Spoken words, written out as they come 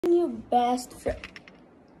Your best friend.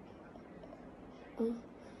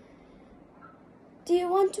 Do you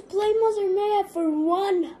want to play Mother Maya for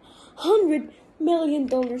 $100 million?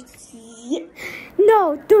 Yeah.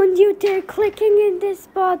 No, don't you dare clicking in this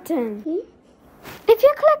button. If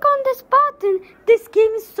you click on this button, this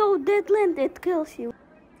game is so deadly and it kills you.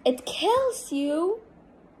 It kills you?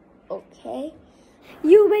 Okay.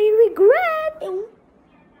 You may regret.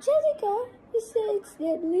 Jessica, you said it's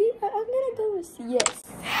deadly. I'm gonna go with yes.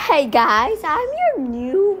 Hey guys, I'm your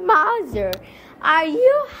new mother. Are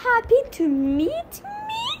you happy to meet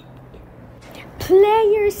me?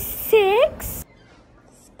 Player 6?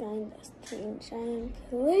 It's kinda strange. I am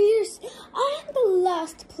players. I am the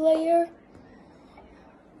last player.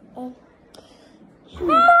 Mother,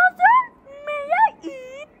 may I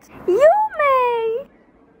eat? You may.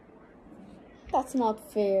 That's not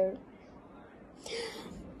fair.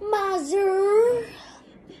 Mother,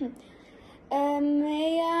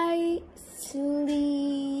 may I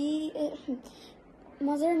sleep?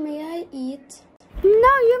 Mother, may I eat?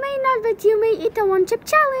 No, you may not, but you may eat a one-chip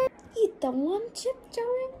challenge. Eat the one-chip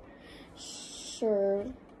challenge? Sure.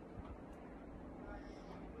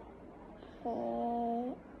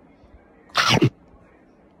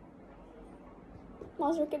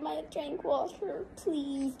 Mother, can I drink water?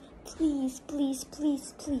 Please, please, please,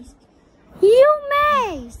 please, please. You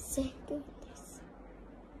may. Thank goodness.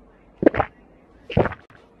 Oh,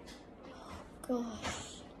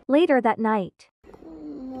 gosh. Later that night.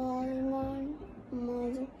 Mother,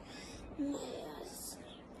 may I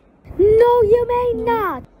sleep? No, you may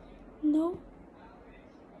not. No?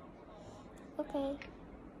 Okay.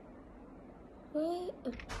 Wait.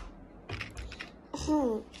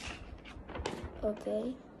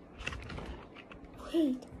 Okay.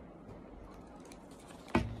 Wait.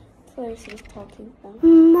 Clarice is talking now.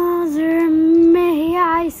 Mother, may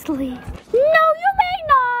I sleep? No, you may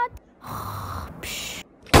not. Psh.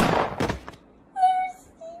 Clarice,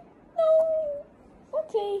 no.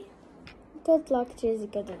 Okay. Good luck,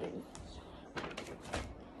 Jessica.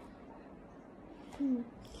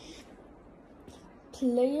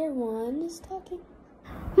 Player 1 is talking.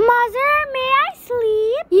 Mother, may I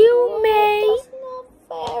sleep? You may. That's not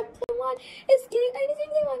fair. Player 1 is getting anything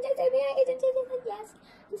they want. They say, may I eat? And Jessica said yes.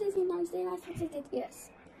 And Jessica no, they asked and she said yes.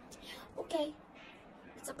 Okay.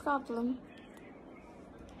 It's a problem.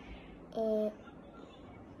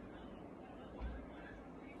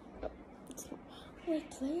 It's not. Wait,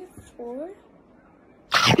 player 4?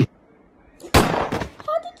 How did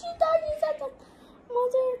she die? You said that.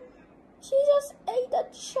 Mother, she just ate a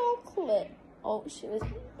chocolate. Oh, she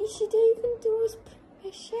didn't even do his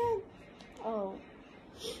permission. Oh.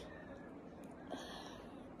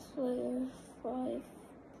 Player 5,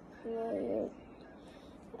 player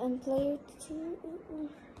 2,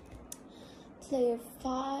 player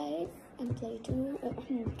 5, and player 2,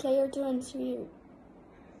 player 2 and 3.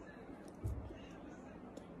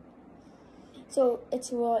 So it's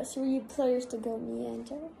 3 players to go, me and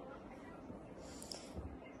Joe.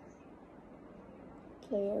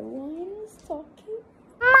 Player 1 is talking.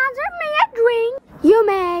 Mother, may I drink? You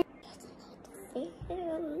may. That's not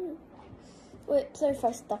fair. Wait, player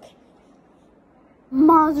 5 is talking.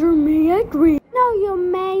 Mother, may I drink? No, you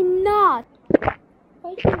may not.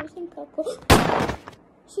 Why are you using Coco?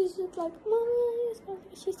 She's just like, Mama,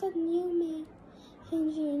 she said you may.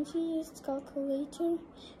 And she used calculator.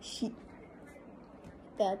 She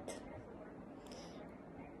got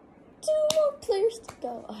 2 more players to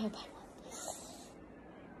go. I have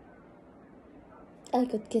I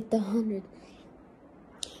could get the 100.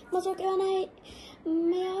 Mother, may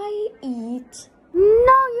I eat?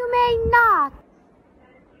 No, you may not.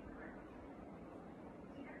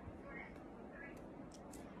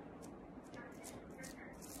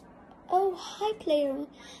 Oh, hi, player.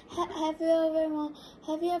 Have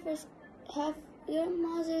your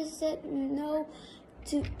mother said no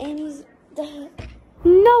to any?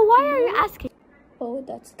 No, why are you asking? Oh,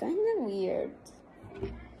 that's kind of weird.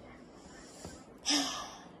 No.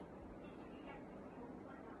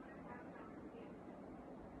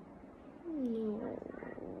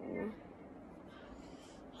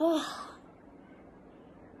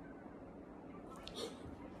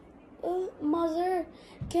 Mother,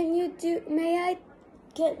 may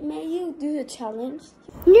you do the challenge?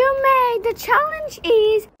 You may. The challenge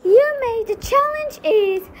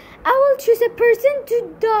is, I will choose a person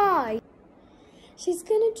to die. She's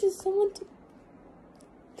gonna choose someone to.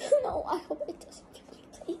 No, I hope it doesn't.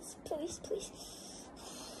 Please, please, please.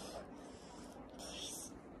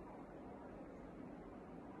 Please.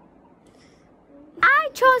 I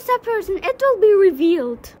chose a person. It will be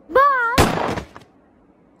revealed. But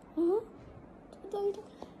Huh?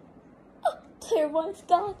 care what's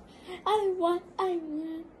gone. I want.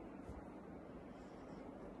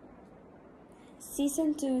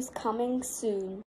 Season 2 is coming soon.